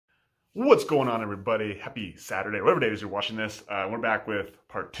What's going on, everybody? Happy Saturday, whatever day it is you're watching this. We're back with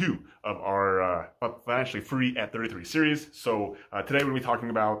part two of our Financially Free at 33 series. So today we're going to be talking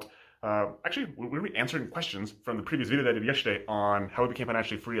about, we're going to be answering questions from the previous video that I did yesterday on how we became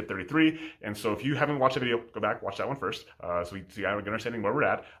financially free at 33. And so if you haven't watched the video, go back, watch that one first, so you have a good understanding where we're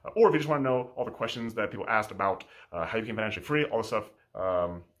at. Or if you just want to know all the questions that people asked about how you became financially free, all the stuff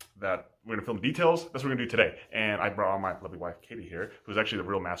that we're going to film the details. That's what we're going to do today. And I brought on my lovely wife, Katie, here, who's actually the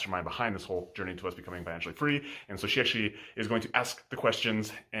real mastermind behind this whole journey to us becoming financially free. And so she actually is going to ask the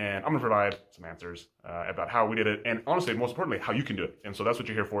questions, and I'm going to provide some answers about how we did it, and honestly, most importantly, how you can do it. And so that's what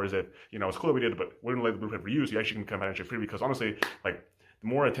you're here for, is that, it's cool that we did it, but we're going to lay the blueprint for you so you actually can become financially free, because honestly, the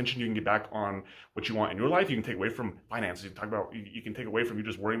more attention you can get back on what you want in your life, you can take away from finances. You can take away from you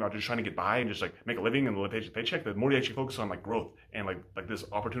just worrying about just trying to get by and just make a living and live paycheck to paycheck. The more you actually focus on growth and like this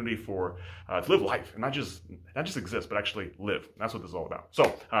opportunity for to live life and not just exist, but actually live. And that's what this is all about. So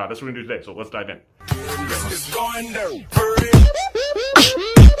that's what we're gonna do today. So let's dive in.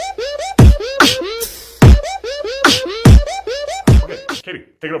 Okay, Katie,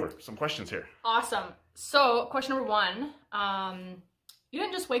 take it over. Some questions here. Awesome. So question number one, you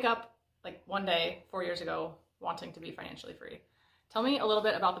didn't just wake up one day 4 years ago wanting to be financially free. Tell me a little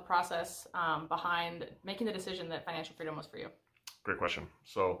bit about the process behind making the decision that financial freedom was for you. Great question.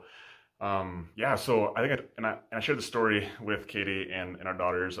 So, so I think I shared the story with Katie and our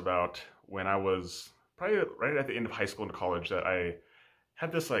daughters about when I was probably right at the end of high school into college, that I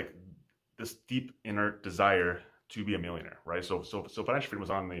had this deep inner desire to be a millionaire, right? So financial freedom was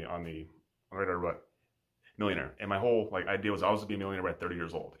on the radar, but millionaire. And my whole idea was I was to be a millionaire by 30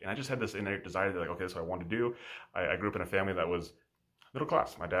 years old. And I just had this innate desire that okay, that's what I wanted to do. I grew up in a family that was middle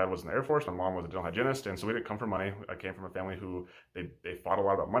class. My dad was in the Air Force, my mom was a dental hygienist, and so we didn't come from money. I came from a family who they fought a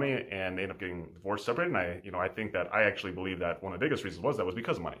lot about money, and they ended up getting divorced, separated. And I think that I actually believe that one of the biggest reasons was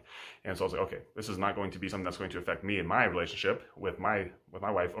because of money. And so I was like, okay, this is not going to be something that's going to affect me and my relationship with my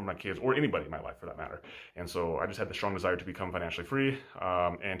wife or my kids or anybody in my life for that matter. And so I just had the strong desire to become financially free,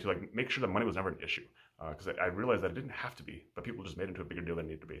 and to make sure that money was never an issue. Because I realized that it didn't have to be, but people just made it into a bigger deal than it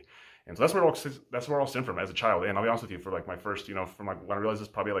needed to be. And so that's where it all stemmed from as a child. And I'll be honest with you, for my first, from when I realized this,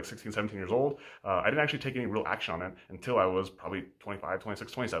 probably 16, 17 years old, I didn't actually take any real action on it until I was probably 25,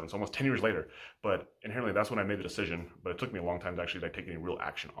 26, 27, so almost 10 years later. But inherently, that's when I made the decision. But it took me a long time to actually take any real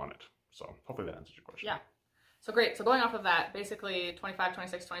action on it. So hopefully that answers your question. Yeah. So great. So going off of that, basically 25,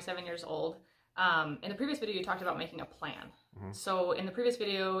 26, 27 years old. In the previous video, you talked about making a plan. Mm-hmm. So in the previous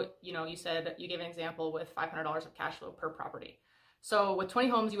video, you said you gave an example with $500 of cash flow per property. So with 20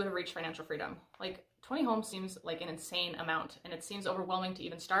 homes, you would have reached financial freedom. 20 homes seems like an insane amount, and it seems overwhelming to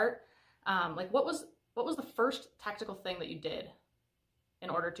even start. What was the first tactical thing that you did in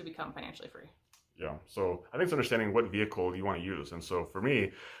order to become financially free? Yeah. So I think it's understanding what vehicle you want to use. And so for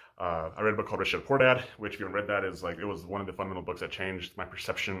me, I read a book called Rich Dad Poor Dad, which if you haven't read that, is it was one of the fundamental books that changed my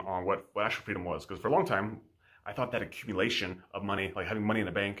perception on what actual freedom was. Because for a long time, I thought that accumulation of money, having money in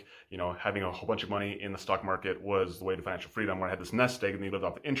the bank, having a whole bunch of money in the stock market was the way to financial freedom, where I had this nest egg and you lived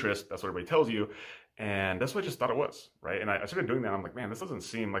off the interest. That's what everybody tells you. And that's what I just thought it was, right? And I started doing that. And I'm like, man, this doesn't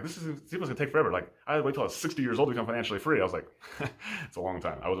seem like this seems going to take forever. I had to wait till I was 60 years old to become financially free. I was like, it's a long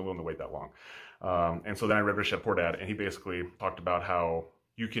time. I wasn't willing to wait that long. And so then I read Rich Dad Poor Dad, and he basically talked about how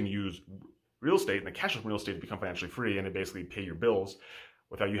you can use real estate and the cash flow from real estate to become financially free, and it basically pay your bills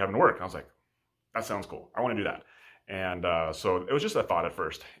without you having to work. And I was like, that sounds cool. I want to do that. And so it was just a thought at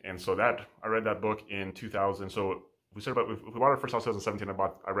first. And so I read that book in 2000. So we bought our first house in 2017.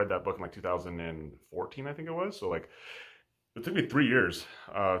 I read that book in 2014, I think it was. So it took me 3 years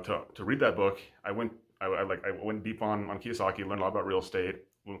to read that book. I went deep on Kiyosaki, learned a lot about real estate,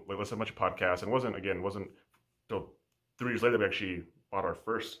 listened to a bunch of podcasts, and it wasn't until 3 years later that we actually bought our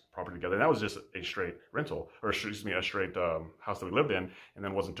first property together. And that was just a straight rental, or excuse me, a straight house that we lived in. And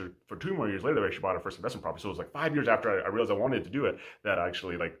then for 2 more years later, we actually bought our first investment property. So it was 5 years after I realized I wanted to do it that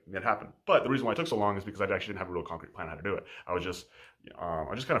actually that happened. But the reason why it took so long is because I actually didn't have a real concrete plan how to do it. I was just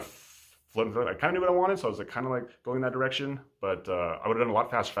kind of floating through it. I kind of knew what I wanted, so I was kind of going in that direction. But I would have done a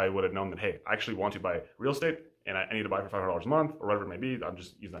lot faster if I would have known that, hey, I actually want to buy real estate and I need to buy for $500 a month or whatever it may be. I'm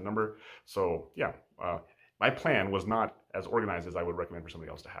just using that number. So yeah. My plan was not as organized as I would recommend for somebody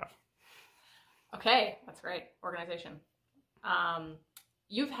else to have. Okay, that's great. Organization.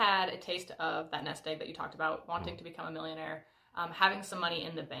 You've had a taste of that nest egg that you talked about, wanting to become a millionaire, having some money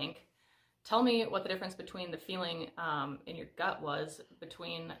in the bank. Tell me what the difference between the feeling in your gut was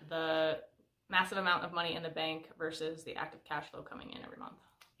between the massive amount of money in the bank versus the active cash flow coming in every month.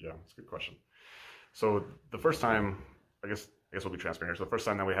 Yeah, that's a good question. So the first time, I guess I guess we'll be transparent here. So the first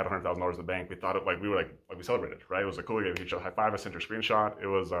time that we had $100,000 in the bank, we thought it like we celebrated, right? It was a cool. We gave each other a high five. I sent her a screenshot. It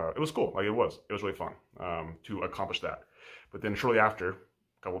was cool. Like it was really fun to accomplish that. But then shortly after, a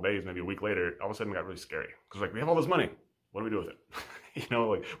couple of days, maybe a week later, all of a sudden it got really scary because like we have all this money. What do we do with it? You know,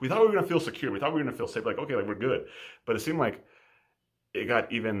 like we thought we were gonna feel secure. We thought we were gonna feel safe. Like okay, like we're good. But it seemed like it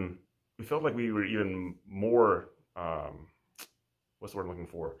got even. We felt like we were even more. What's the word I'm looking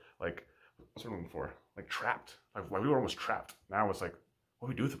for? Like what's the word I'm looking for? Like trapped. Like we were almost trapped. Now it's like, what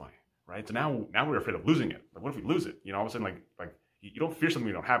do we do with the money, right? So now we're afraid of losing it. Like, what if we lose it? You know, all of a sudden, like you don't fear something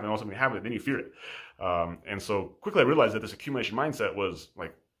you don't have, and all of a sudden when you have it, then you fear it. And so quickly I realized that this accumulation mindset was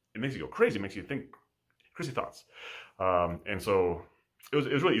like, it makes you go crazy, it makes you think crazy thoughts. And so it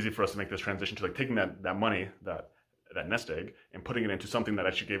was really easy for us to make this transition to like taking that money, that nest egg, and putting it into something that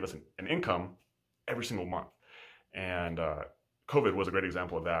actually gave us an income every single month. And COVID was a great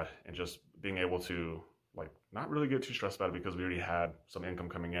example of that, and just being able to like not really get too stressed about it because we already had some income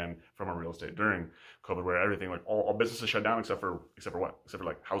coming in from our real estate during COVID, where everything like all businesses shut down except for what? Except for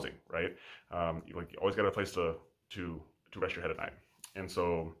like housing, right? You always got a place to rest your head at night. And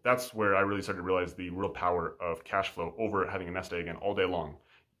so that's where I really started to realize the real power of cash flow over having a nest egg and all day long.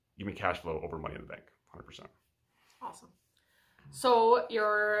 Give me cash flow over money in the bank, 100%. Awesome. So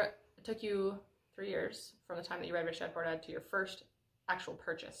it took you 3 years from the time that you read Rich Dad Poor Dad to your first actual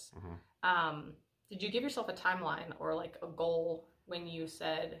purchase. Mm-hmm. Did you give yourself a timeline or like a goal when you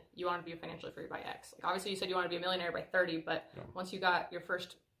said you want to be financially free by X? Like obviously you said you want to be a millionaire by 30, but once you got your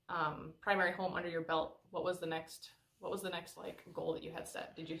first primary home under your belt, what was the next like goal that you had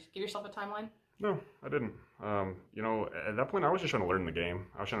set? Did you give yourself a timeline? No, I didn't. You know, at that point I was just trying to learn the game.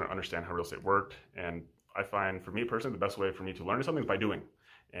 I was trying to understand how real estate worked, and I find for me personally the best way for me to learn something is by doing.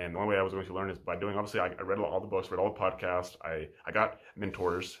 And the only way I was going to learn is by doing. Obviously, I read all the books, read all the podcasts. I got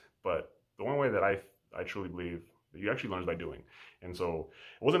mentors, but the one way that I truly believe that you actually learn is by doing. And so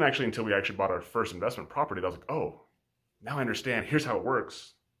it wasn't actually until we actually bought our first investment property that I was like, oh, now I understand. Here's how it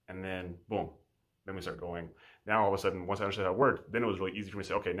works. And then boom, then we start going. Now all of a sudden, once I understood how it worked, then it was really easy for me to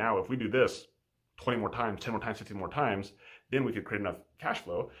say, okay, now if we do this 20 more times, 10 more times, 15 more times, then we could create enough cash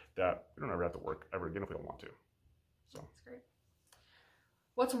flow that we don't ever have to work ever again if we don't want to. So that's great.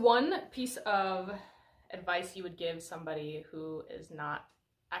 What's one piece of advice you would give somebody who is not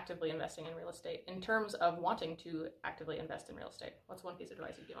actively investing in real estate in terms of wanting to actively invest in real estate? What's one piece of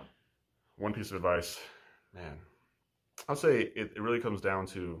advice you'd give them? One piece of advice, man, I'll say it really comes down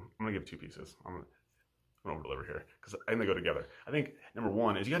to, I'm going to give two pieces. I'm going to deliver here because I think they go together. I think number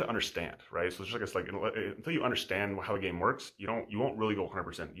one is you got to understand, right? So it's just like until you understand how the game works, you won't really go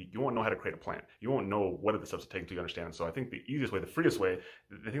 100%. You won't know how to create a plan. You won't know what are the steps to take until you understand. And so I think the easiest way, the freest way,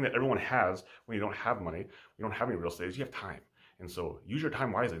 the thing that everyone has when you don't have money, you don't have any real estate, is you have time. And so use your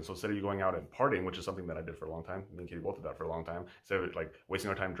time wisely. And so instead of you going out and partying, which is something that I did for a long time, me and Katie both did that for a long time, instead of like wasting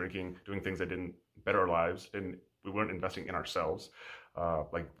our time drinking, doing things that didn't better our lives, we weren't investing in ourselves.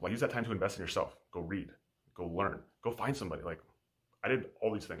 Like use that time to invest in yourself. Go read, go learn, go find somebody. Like I did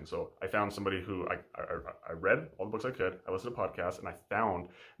all these things. So I found somebody who I read all the books I could. I listened to podcasts, and I found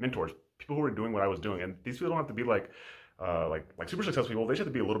mentors, people who were doing what I was doing. And these people don't have to be like super successful people. They just have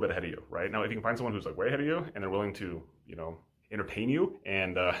to be a little bit ahead of you, right? Now, if you can find someone who's like way ahead of you and they're willing to, entertain you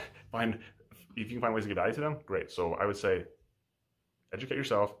and if you can find ways to give value to them, great. So I would say educate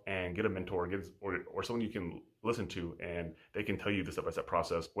yourself and get a mentor, or someone you can listen to, and they can tell you the step-by-step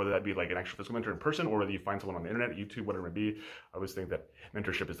process, whether that be like an actual physical mentor in person or whether you find someone on the internet, YouTube, whatever it may be. I always think that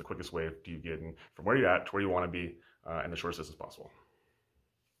mentorship is the quickest way to you getting from where you're at to where you want to be in the shortest distance possible.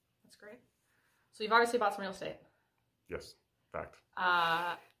 That's great. So you've obviously bought some real estate. Yes, fact.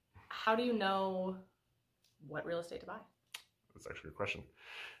 How do you know what real estate to buy? That's actually a good question.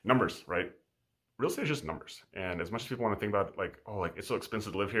 Numbers, right? Real estate is just numbers. And as much as people want to think about like, oh, like it's so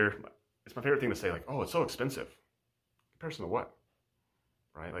expensive to live here, it's my favorite thing to say like, oh, it's so expensive. In comparison to what?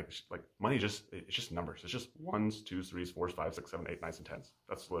 Right? Like money it's just numbers. It's just ones, twos, threes, fours, fives, six, seven, eight, nines, and tens.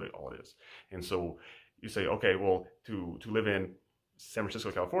 That's literally all it is. And so you say, okay, well, to live in San Francisco,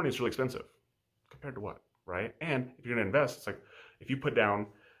 California, it's really expensive. Compared to what? Right? And if you're gonna invest, it's like if you put down,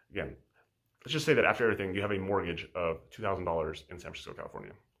 again, let's just say that after everything, you have a mortgage of $2,000 in San Francisco,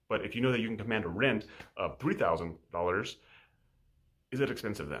 California. But if you know that you can command a rent of $3,000, is it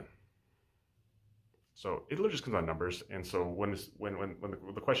expensive then? So it literally just comes on numbers. And so when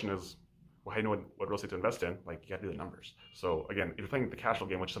the question is, well, how do you know what real estate to invest in? Like, you got to do the numbers. So again, if you're playing the cash flow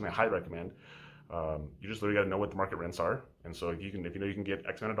game, which is something I highly recommend, you just literally got to know what the market rents are. And so if you know you can get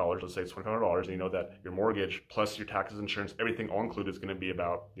X amount of dollars, let's say it's $2,500, and you know that your mortgage plus your taxes, insurance, everything all included is going to be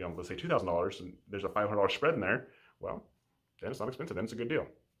about, let's say $2,000, and there's a $500 spread in there. Well, then it's not expensive. Then it's a good deal,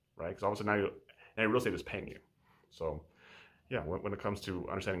 right? Because all of a sudden now real estate is paying you. So yeah, when it comes to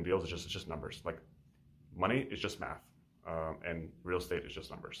understanding deals, it's just numbers. Like money is just math, and real estate is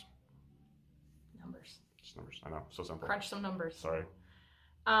just numbers. Numbers. Just numbers. I know, so simple. Crunch some numbers. Sorry.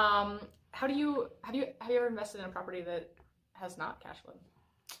 How do you have you ever invested in a property that has not cash flowed?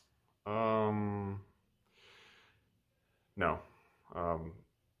 No.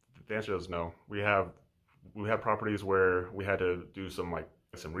 The answer is no. We have properties where we had to do some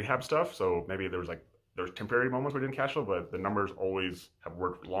rehab stuff. So maybe there's temporary moments where we didn't cash flow, but the numbers always have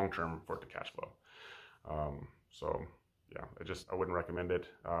worked long term for it to cash flow. So yeah, I wouldn't recommend it.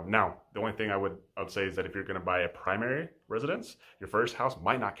 Now, the only thing I would say is that if you're going to buy a primary residence, your first house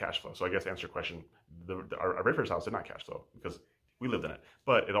might not cash flow. So I guess to answer your question, our very first house did not cash flow because we lived in it,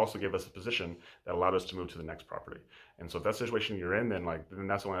 but it also gave us a position that allowed us to move to the next property. And so if that's the situation you're in, then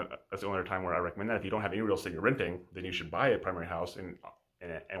that's the only other time where I recommend that. If you don't have any real estate you're renting, then you should buy a primary house. And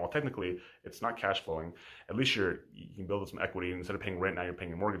while technically it's not cash flowing, at least you can build up some equity. Instead of paying rent, now you're paying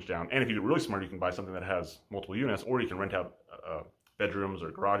your mortgage down. And if you're really smart, you can buy something that has multiple units, or you can rent out bedrooms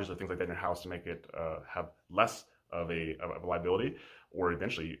or garages or things like that in your house to make it have less of a liability, or you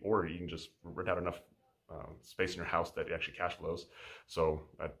can just rent out enough space in your house that it actually cash flows. So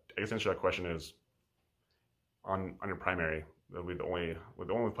I guess the answer to that question is on your primary, that'll be the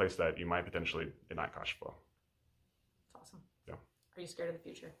only place that you might potentially not cash flow. That's awesome. Yeah. Are you scared of the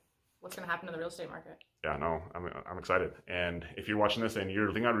future? What's going to happen to the real estate market? Yeah, no, I'm excited. And if you're watching this and you're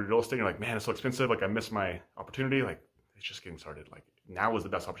thinking about real estate, you're like, man, it's so expensive. Like I missed my opportunity. Like it's just getting started. Like now is the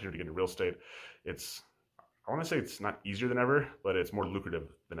best opportunity to get into real estate. I want to say it's not easier than ever, but it's more lucrative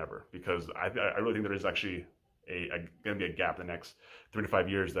than ever, because I really think there is actually going to be a gap in the next 3 to 5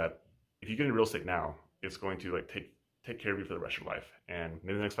 years that if you get into real estate now, it's going to take care of you for the rest of your life. And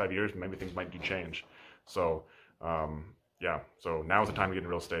maybe the next 5 years, maybe things might do change. So yeah, so now is the time to get into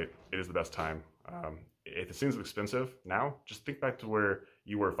real estate. It is the best time. If it seems expensive now, just think back to where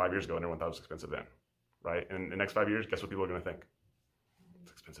you were 5 years ago and everyone thought it was expensive then, right? And in the next 5 years, guess what people are going to think?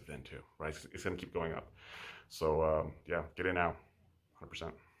 It's expensive then too, right? It's going to keep going up. So yeah, get in now,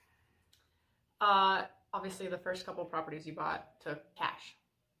 100%. Obviously, the first couple of properties you bought took cash.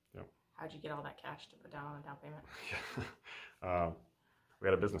 Yep. How'd you get all that cash to put down on a down payment? Yeah. We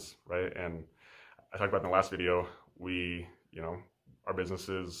had a business, right? And I talked about in the last video, our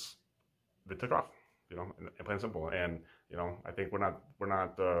businesses, they took off, and plain and simple. And, I think we're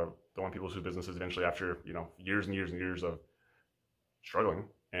not the one people whose businesses eventually after, years and years and years of struggling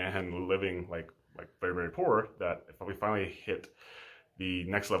and living like very, very poor, that if we finally hit the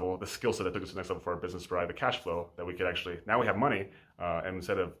next level, the skill set that took us to the next level for our business, provide the cash flow that we could actually, now we have money, and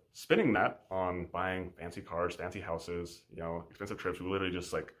instead of spending that on buying fancy cars, fancy houses, expensive trips, we literally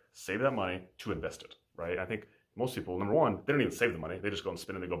just save that money to invest it, right? I think most people, number one, they don't even save the money. They just go and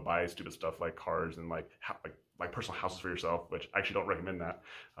spend it. They go buy stupid stuff like cars and like personal houses for yourself, which I actually don't recommend that.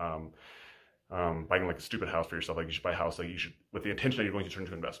 Buying a stupid house for yourself, you should buy a house you should with the intention that you're going to turn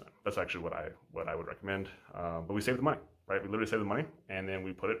into investment. That's actually what I would recommend. But we save the money, right? We literally save the money, and then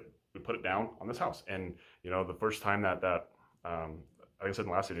we put it down on this house. And the first time that like I said in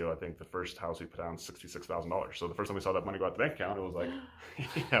the last video, I think the first house we put down $66,000. So the first time we saw that money go out the bank account, it was like,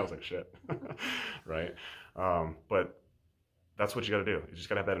 yeah, I was like, shit, right? But that's what you got to do. You just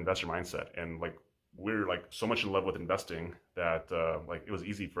got to have that investor mindset. And we're so much in love with investing that it was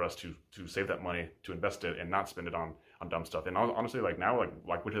easy for us to save that money, to invest it, and not spend it on dumb stuff. And honestly, now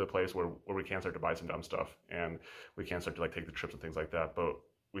we're to the place where we can start to buy some dumb stuff, and we can start to take the trips and things like that. But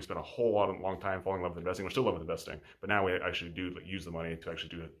we spent a long time falling in love with investing. We're still in love with investing, but now we actually do use the money to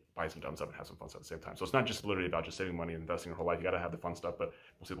actually buy some dumb stuff and have some fun stuff at the same time. So it's not just literally about just saving money and investing your whole life. You got to have the fun stuff, but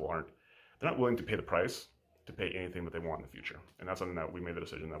most people aren't. They're not willing to pay the price to pay anything that they want in the future. And that's something that we made the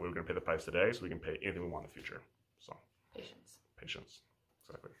decision that we were going to pay the price today so we can pay anything we want in the future. So patience,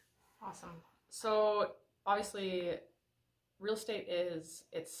 exactly. Awesome. So obviously real estate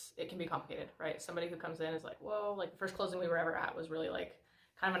it can be complicated, right? Somebody who comes in is like, whoa, the first closing we were ever at was really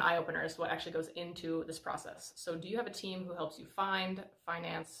kind of an eye-opener as to what actually goes into this process. So do you have a team who helps you find,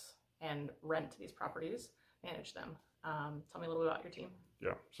 finance, and rent these properties, manage them? Tell me a little bit about your team.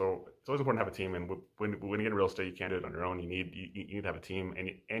 Yeah, so it's always important to have a team, and when you get in real estate, you can't do it on your own. You need to have a team, and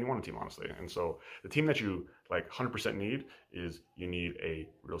you want a team, honestly. And so the team that you 100% need is you need a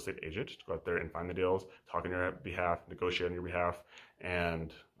real estate agent to go out there and find the deals, talk on your behalf, negotiate on your behalf,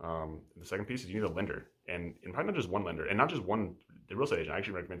 and the second piece is you need a lender, and probably not just one lender, and not just one real estate agent. I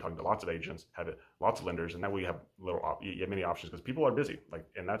actually recommend talking to lots of agents, have lots of lenders, and that way you have many options because people are busy,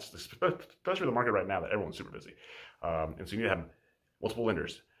 and that's especially the market right now that everyone's super busy, and so you need to have multiple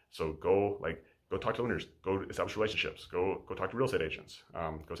lenders. So go talk to lenders, go establish relationships, go talk to real estate agents,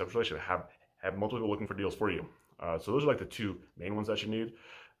 go establish relationships, have multiple people looking for deals for you. So those are like the two main ones that you need.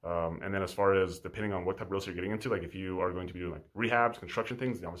 And then as far as depending on what type of real estate you're getting into, like if you are going to be doing like rehabs, construction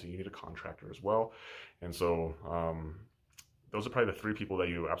things, then obviously you need a contractor as well. And so those are probably the three people that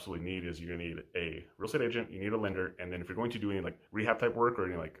you absolutely need. Is you're gonna need a real estate agent, you need a lender, and then if you're going to do any like rehab type work or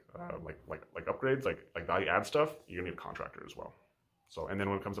any like upgrades, like value add stuff, you're gonna need a contractor as well. So, and then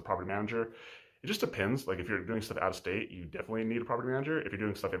when it comes to property manager, it just depends. Like if you're doing stuff out of state, you definitely need a property manager. If you're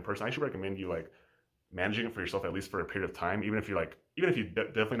doing stuff in person, I should recommend you like managing it for yourself at least for a period of time. Even if you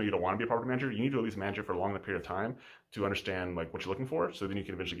definitely know you don't want to be a property manager, you need to at least manage it for a long enough period of time to understand like what you're looking for. So then you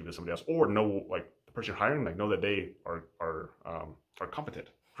can eventually give it to somebody else, or know like the person you're hiring, like know that they are competent,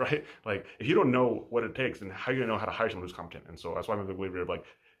 right? Like if you don't know what it takes, then how are you gonna know how to hire someone who's competent? And so that's why I'm a big believer of like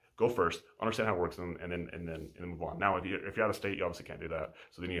go first, understand how it works, and then move on. Now, if you're out of state, you obviously can't do that.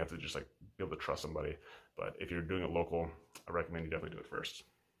 So then you have to just like be able to trust somebody. But if you're doing it local, I recommend you definitely do it first,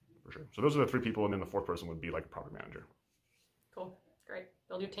 for sure. So those are the three people, and then the fourth person would be like a property manager. Cool, great.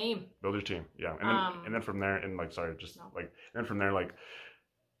 Build your team. Build your team, yeah. And then from there, and like then from there, like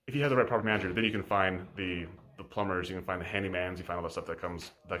if you have the right property manager, then you can find the plumbers, you can find the handymans, you find all that stuff that kind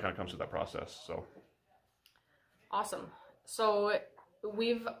of comes through that process. So awesome. So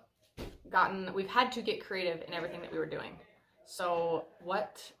we've had to get creative in everything that we were doing. So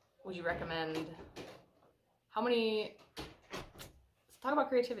what would you recommend? Let's talk about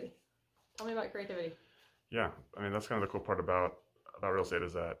creativity. Tell me about creativity. Yeah, I mean that's kind of the cool part about real estate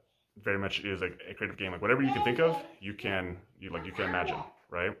is that very much is like a creative game. Like whatever you can think of, you can imagine,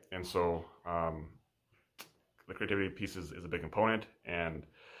 right? And so the creativity piece is a big component. And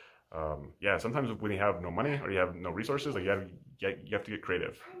sometimes when you have no money or you have no resources, like you have to get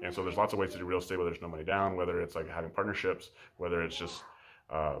creative. And so there's lots of ways to do real estate, whether there's no money down, whether it's like having partnerships, whether it's just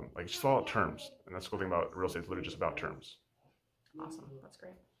it's just all about terms. And that's the cool thing about real estate. It's literally just about terms. Awesome. That's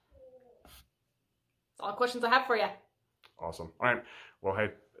great. That's all the questions I have for you. Awesome. All right. Well,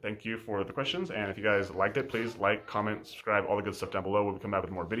 hey, thank you for the questions. And if you guys liked it, please like, comment, subscribe, all the good stuff down below. We'll come back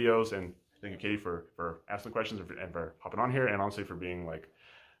with more videos. And thank you, Katie, for asking the questions and for hopping on here. And honestly, for being like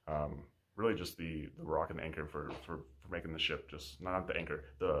really just the rock and the anchor for making the ship, just not the anchor,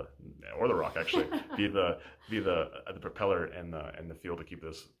 or the rock actually, be the propeller and the fuel to keep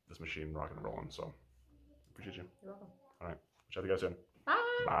this machine rocking and rolling. So appreciate you. You're welcome. All right. Chat to you guys soon. Bye.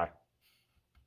 Bye.